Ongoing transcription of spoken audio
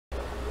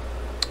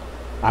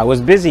I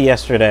was busy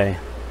yesterday.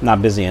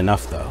 Not busy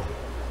enough though.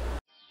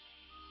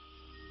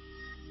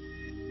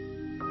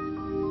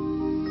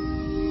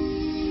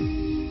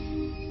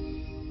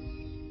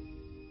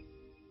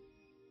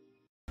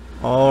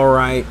 All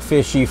right,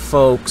 fishy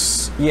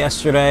folks.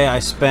 Yesterday I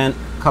spent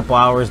a couple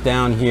hours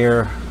down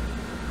here.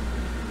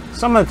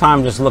 Some of the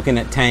time just looking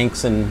at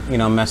tanks and, you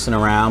know, messing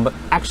around, but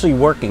actually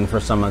working for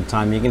some of the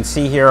time. You can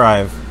see here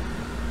I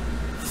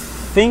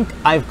think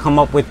I've come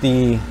up with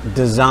the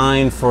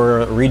design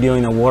for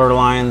redoing the water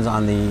lines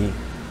on the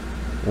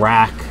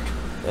rack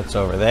that's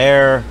over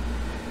there.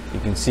 You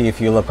can see if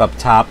you look up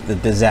top the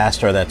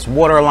disaster that's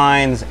water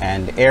lines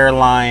and air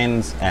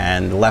lines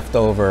and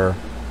leftover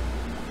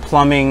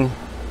plumbing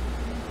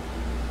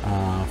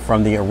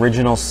from the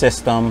original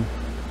system.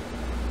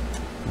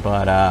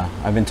 But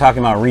I've been talking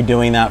about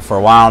redoing that for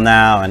a while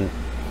now, and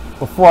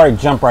before I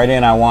jump right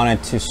in, I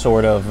wanted to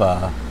sort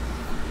of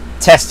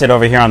test it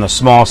over here on the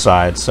small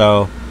side.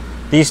 So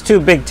these two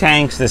big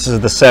tanks, this is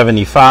the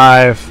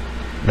 75,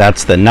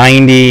 that's the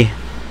 90.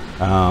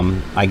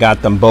 I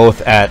got them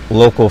both at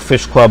local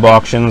fish club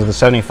auctions. The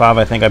 75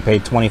 I think I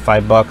paid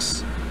 25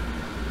 bucks,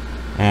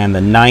 and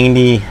the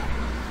 90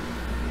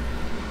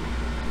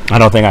 I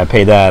don't think I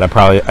paid that.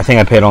 I think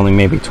I paid only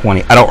maybe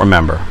 20. I don't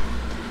remember.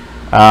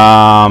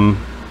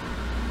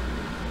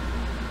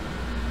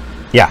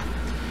 Yeah.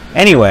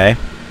 Anyway,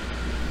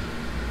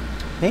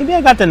 maybe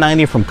I got the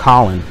 90 from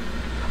Colin.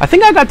 I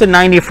think I got the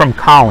 90 from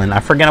Colin. I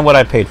forget what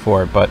I paid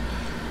for it, but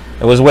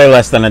it was way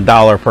less than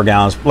 $1 per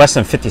gallon. Less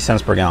than 50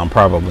 cents per gallon,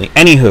 probably.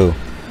 Anywho,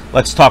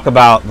 let's talk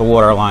about the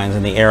water lines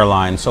and the air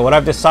lines. So what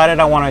I've decided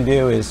I want to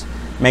do is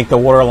make the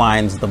water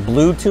lines the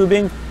blue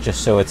tubing,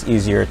 just so it's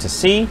easier to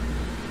see,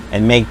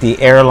 and make the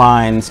air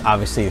lines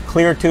obviously the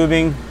clear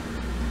tubing.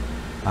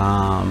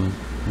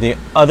 The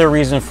other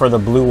reason for the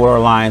blue water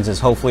lines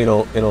is hopefully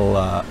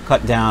it'll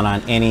cut down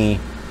on any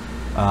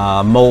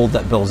mold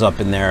that builds up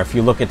in there. If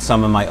you look at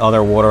some of my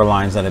other water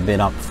lines that have been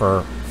up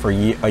for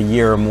a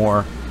year or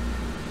more,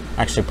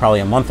 actually probably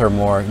a month or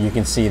more, you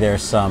can see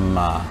there's some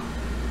muck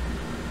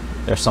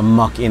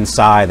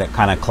inside that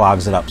kind of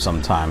clogs it up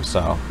sometimes.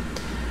 So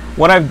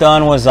what I've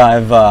done was I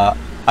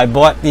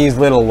bought these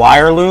little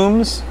wire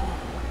looms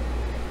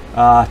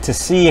to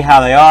see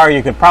how they are.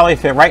 You could probably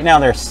fit, right now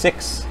there's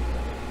 6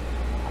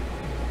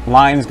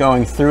 lines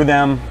going through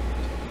them.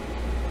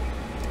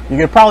 You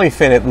could probably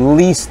fit at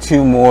least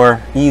 2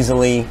 more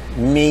easily,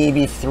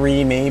 maybe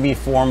 3, maybe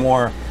 4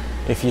 more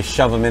if you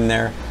shove them in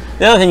there.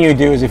 The other thing you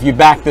do is if you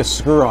back this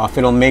screw off,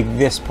 it'll make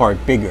this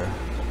part bigger.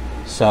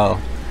 So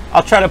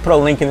I'll try to put a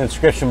link in the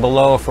description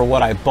below for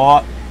what I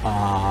bought.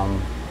 I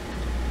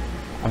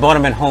bought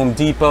them at Home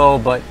Depot,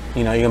 but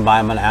you know, you can buy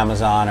them on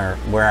Amazon or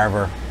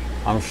wherever,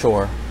 I'm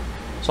sure.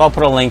 So I'll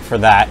put a link for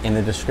that in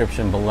the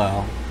description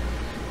below.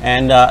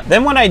 And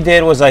then what I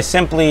did was I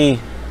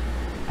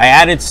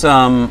added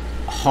some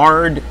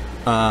hard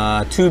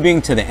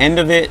tubing to the end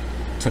of it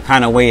to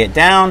kind of weigh it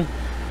down.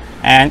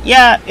 And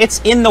yeah, it's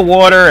in the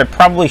water. It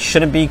probably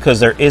shouldn't be because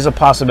there is a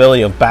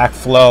possibility of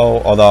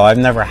backflow, although I've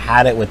never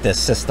had it with this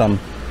system.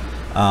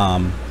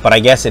 But I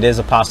guess it is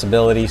a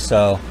possibility.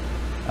 So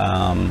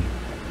I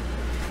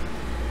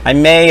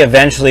may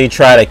eventually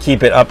try to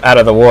keep it up out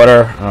of the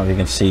water. I don't know if you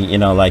can see, you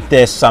know, like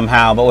this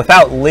somehow, but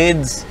without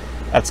lids,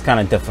 that's kind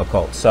of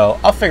difficult. So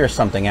I'll figure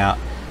something out.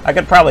 I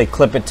could probably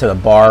clip it to the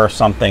bar or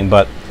something,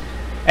 but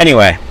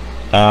anyway.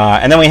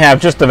 And then we have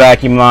just the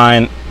vacuum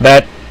line.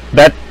 There's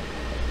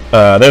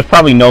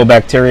probably no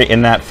bacteria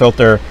in that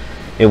filter.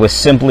 It was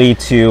simply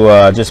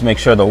to just make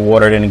sure the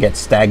water didn't get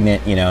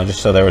stagnant, you know, just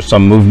so there was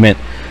some movement.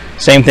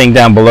 Same thing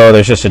down below.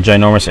 There's just a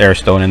ginormous air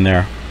stone in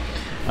there.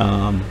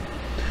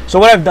 So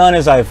what I've done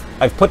is I've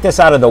put this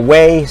out of the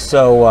way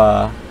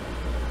so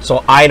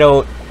so I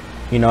don't,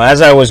 you know,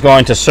 as I was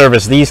going to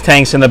service these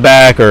tanks in the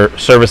back or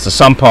service the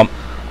sump pump,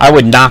 I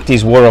would knock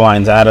these water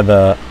lines out of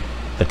the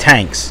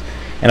tanks.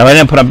 And if I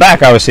didn't put them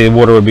back, obviously the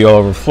water would be all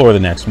over the floor the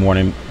next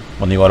morning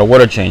when the auto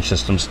water change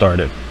system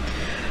started.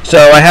 So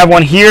I have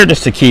one here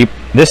just to keep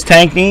this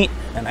tank neat,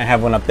 and I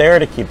have one up there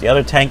to keep the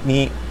other tank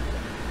neat.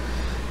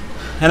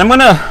 And I'm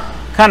gonna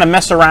kind of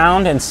mess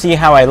around and see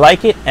how I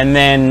like it, and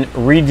then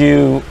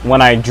redo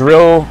when I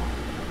drill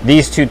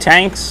these 2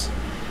 tanks,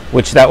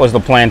 which that was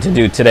the plan to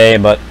do today,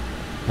 but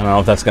I don't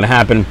know if that's gonna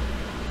happen.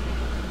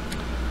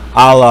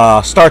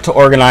 I'll start to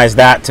organize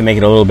that to make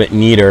it a little bit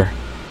neater.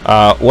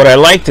 What I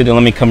like to do,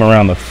 let me come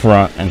around the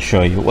front and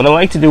show you. What I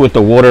like to do with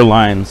the water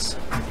lines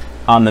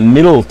on the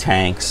middle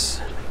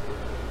tanks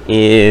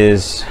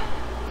is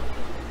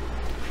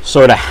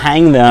sort of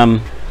hang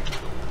them.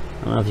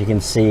 I don't know if you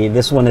can see,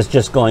 this one is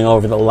just going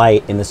over the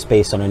light in the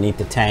space underneath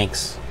the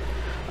tanks.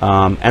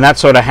 And that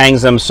sort of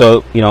hangs them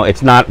so, you know,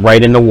 it's not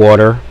right in the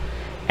water,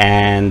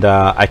 and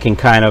I can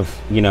kind of,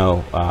 you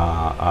know,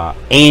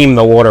 aim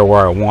the water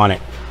where I want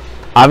it.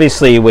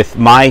 Obviously with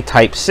my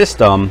type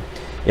system,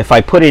 if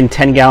I put in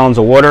 10 gallons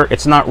of water,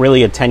 it's not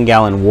really a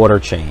 10-gallon water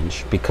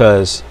change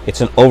because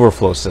it's an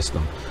overflow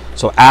system.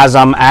 So as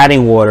I'm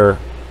adding water,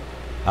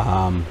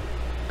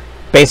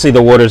 basically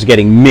the water is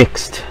getting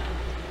mixed.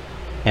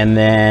 And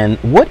then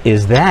what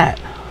is that?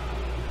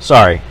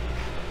 Sorry.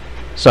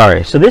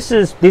 So these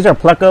are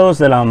Plecos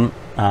that I'm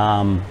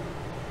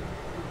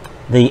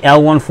the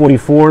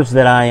L144s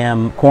that I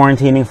am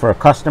quarantining for a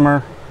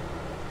customer,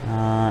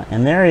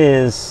 and there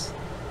is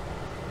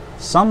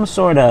some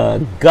sort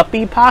of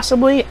guppy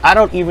possibly. I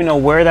don't even know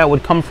where that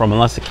would come from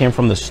unless it came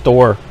from the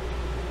store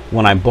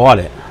when I bought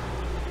it,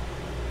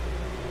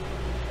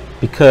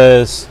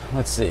 because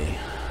let's see,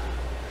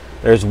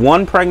 there's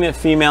one pregnant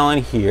female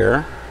in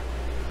here,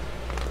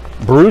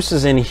 Bruce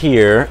is in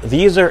here,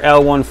 these are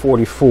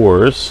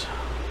L144s.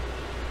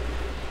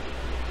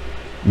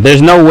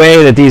 There's no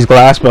way that these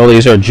glass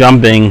bellies are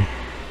jumping,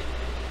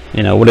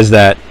 you know, what is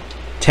that,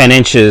 10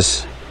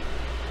 inches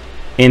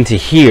into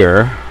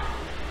here.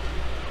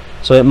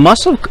 So it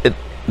must have,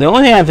 the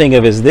only thing I think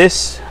of is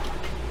this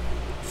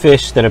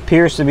fish that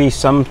appears to be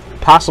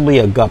possibly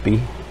a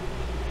guppy.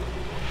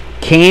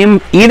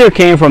 Either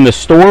came from the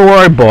store where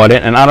I bought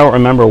it, and I don't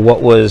remember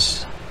what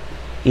was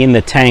in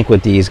the tank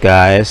with these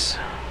guys.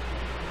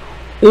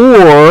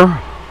 Or,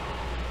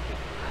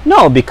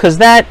 no, because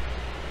that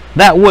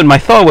wood, my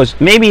thought was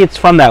maybe it's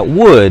from that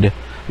wood.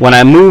 When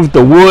I moved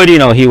the wood, you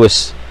know, he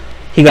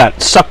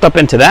got sucked up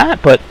into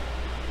that, but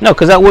no,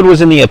 because that wood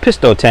was in the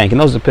Apisto tank,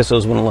 and those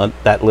Apistos wouldn't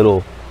let that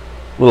little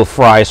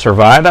fry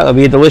survive. That would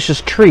be a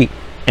delicious treat.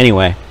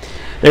 Anyway,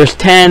 there's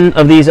 10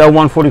 of these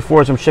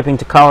L144s I'm shipping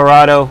to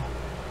Colorado,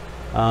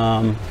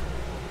 and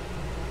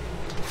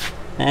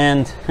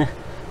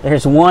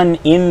there's one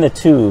in the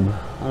tube.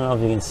 I don't know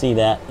if you can see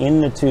that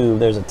in the tube.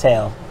 There's a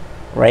tail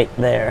right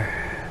there.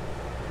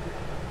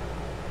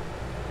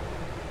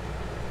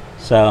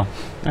 So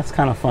that's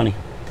kind of funny.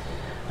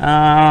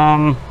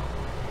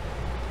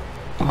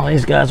 All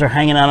these guys are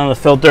hanging out on the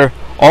filter.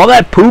 All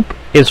that poop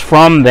is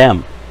from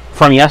them,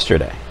 from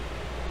yesterday.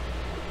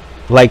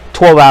 Like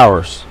 12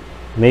 hours,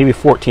 maybe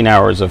 14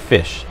 hours of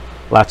fish.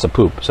 Lots of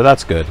poop, so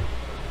that's good.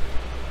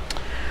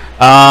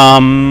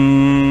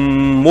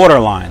 Water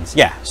lines,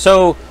 yeah.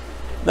 So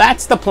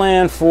that's the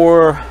plan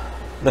for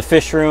the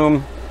fish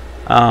room.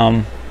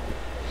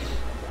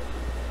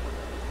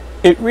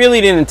 It really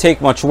didn't take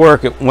much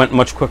work. It went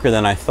much quicker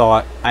than I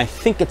thought. I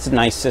think it's a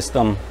nice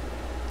system.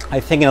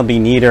 I think it'll be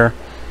neater.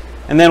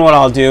 And then what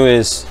I'll do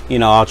is, you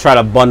know, I'll try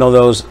to bundle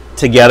those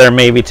together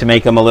maybe to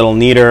make them a little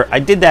neater. I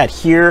did that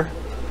here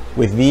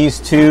with these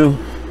two.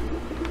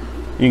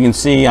 You can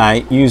see I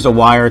used a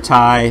wire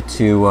tie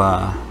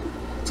to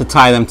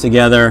tie them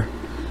together.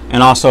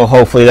 And also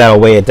hopefully that'll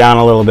weigh it down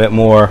a little bit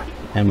more,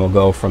 and we'll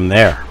go from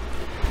there.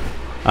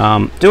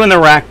 Doing the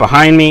rack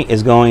behind me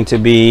is going to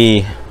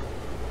be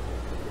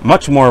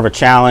much more of a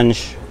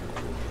challenge.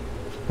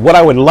 What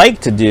I would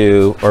like to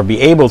do, or be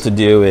able to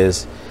do,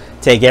 is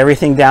take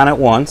everything down at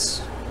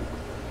once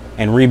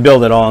and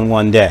rebuild it all in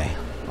one day.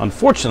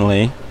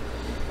 Unfortunately,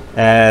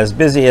 as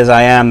busy as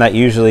I am, I don't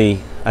usually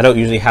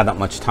have that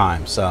much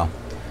time, so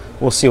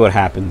we'll see what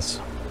happens.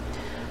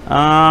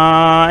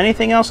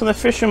 Anything else in the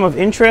fish room of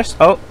interest?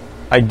 Oh,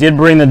 I did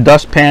bring the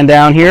dustpan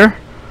down here.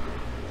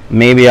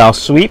 Maybe I'll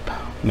sweep,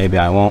 maybe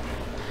I won't.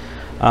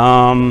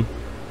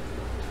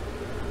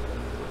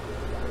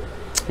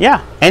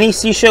 Yeah,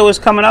 NEC show is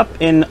coming up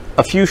in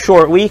a few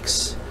short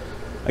weeks.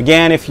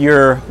 Again, if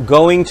you're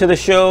going to the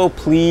show,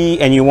 please,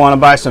 and you want to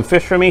buy some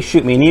fish from me,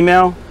 shoot me an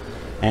email,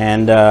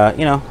 and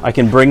you know, I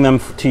can bring them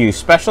to you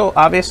special,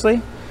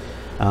 obviously.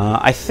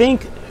 I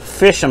think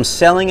fish I'm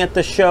selling at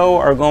the show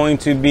are going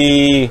to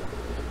be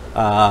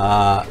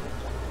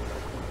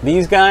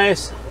these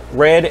guys,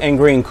 red and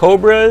green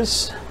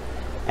cobras,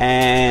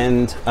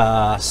 and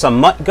some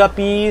mutt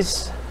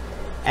guppies,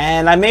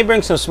 and I may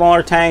bring some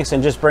smaller tanks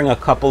and just bring a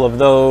couple of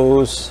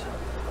those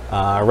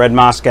red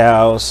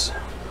Moscows.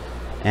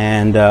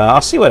 And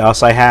I'll see what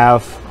else I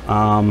have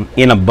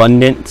in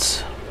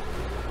abundance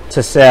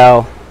to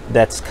sell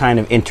that's kind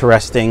of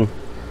interesting.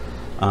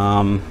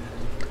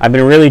 I've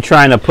been really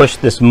trying to push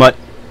this mutt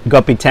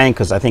guppy tank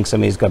because I think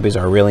some of these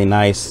guppies are really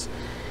nice,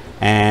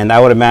 and I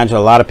would imagine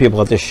a lot of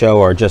people at this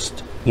show are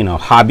just, you know,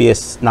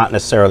 hobbyists, not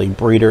necessarily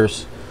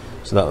breeders,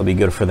 so that would be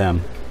good for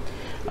them.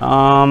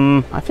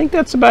 I think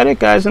that's about it,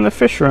 guys, in the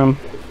fish room.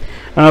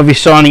 I don't know if you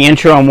saw in the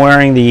intro, I'm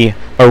wearing the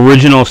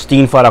original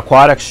Steenfod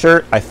Aquatics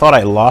shirt. I thought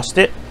I lost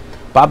it.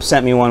 Bob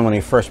sent me one when he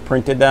first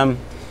printed them,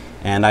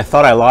 and I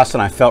thought I lost it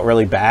and I felt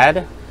really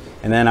bad.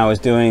 And then I was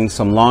doing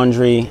some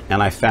laundry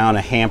and I found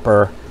a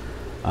hamper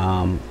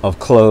of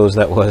clothes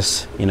that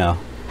was, you know,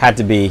 had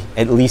to be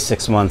at least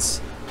 6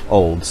 months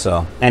old.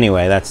 So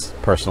anyway, that's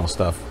personal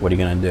stuff. What are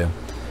you gonna do?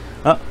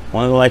 Oh,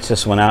 one of the lights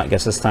just went out. I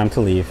guess it's time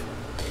to leave.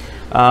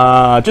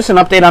 Just an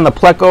update on the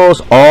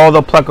Plecos. All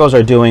the Plecos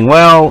are doing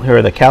well. Here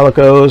are the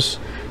calicos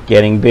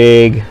getting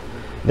big.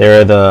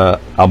 There are the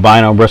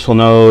albino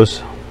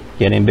bristlenose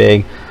getting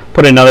big.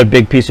 Put another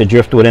big piece of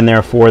driftwood in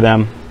there for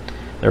them.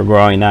 They're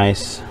growing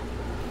nice.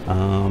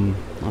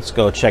 Let's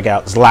go check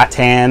out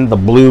Zlatan, the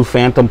blue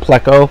phantom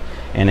Pleco,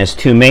 and his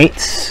two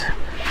mates,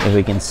 if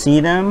we can see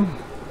them.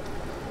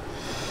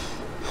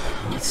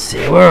 Let's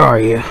see, where are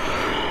you?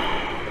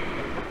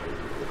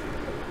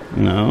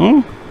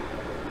 No.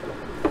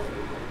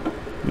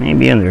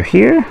 Maybe under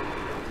here.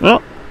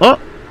 Oh,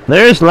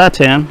 there's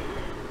Zlatan.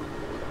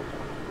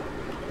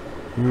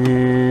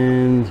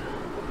 And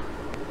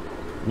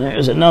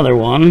there's another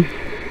one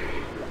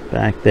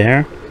back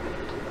there.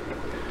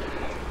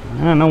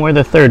 I don't know where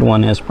the third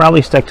one is.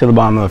 Probably stuck to the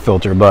bottom of the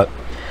filter, but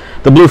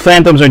the blue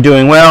phantoms are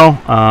doing well.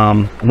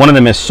 One of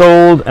them is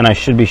sold, and I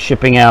should be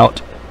shipping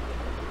out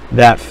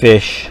that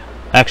fish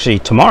actually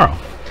tomorrow.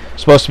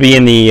 It's supposed to be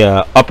in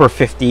the upper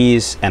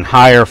 50s and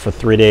higher for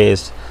 3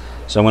 days.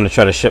 So I'm going to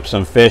try to ship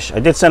some fish.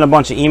 I did send a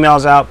bunch of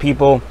emails out,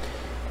 people.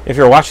 If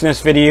you're watching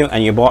this video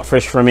and you bought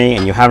fish from me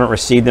and you haven't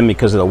received them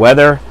because of the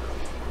weather,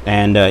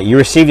 and you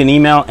received an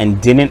email and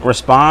didn't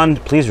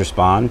respond, please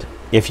respond.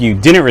 If you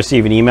didn't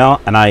receive an email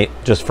and I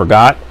just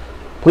forgot,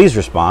 please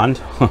respond.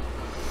 All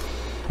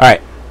right,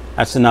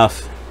 that's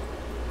enough.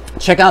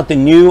 Check out the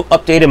new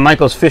updated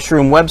Michael's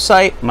Fishroom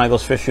website,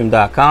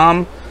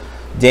 michaelsfishroom.com.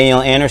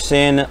 Daniel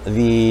Anderson,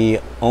 the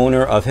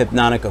owner of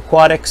Hypnotic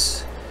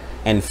Aquatics,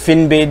 and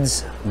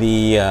Finbids,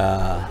 the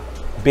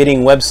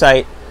bidding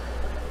website,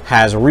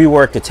 has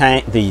reworked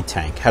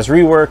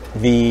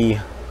the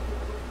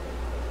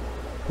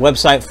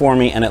website for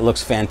me, and it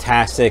looks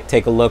fantastic.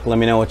 Take a look, let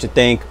me know what you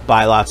think.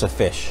 Buy lots of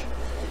fish.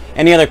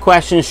 Any other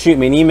questions, shoot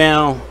me an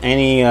email.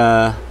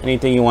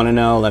 Anything you want to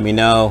know, let me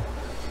know.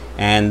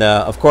 And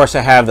of course,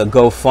 I have the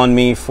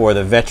GoFundMe for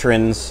the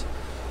veterans.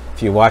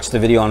 If you watched the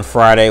video on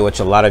Friday, which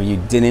a lot of you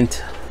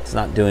didn't, it's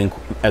not doing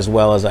as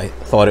well as I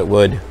thought it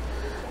would.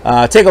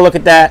 Take a look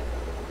at that.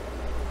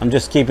 I'm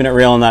just keeping it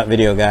real in that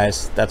video,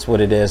 guys. That's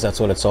what it is.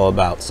 That's what it's all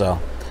about. So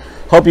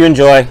hope you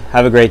enjoy.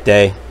 Have a great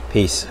day.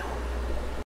 Peace.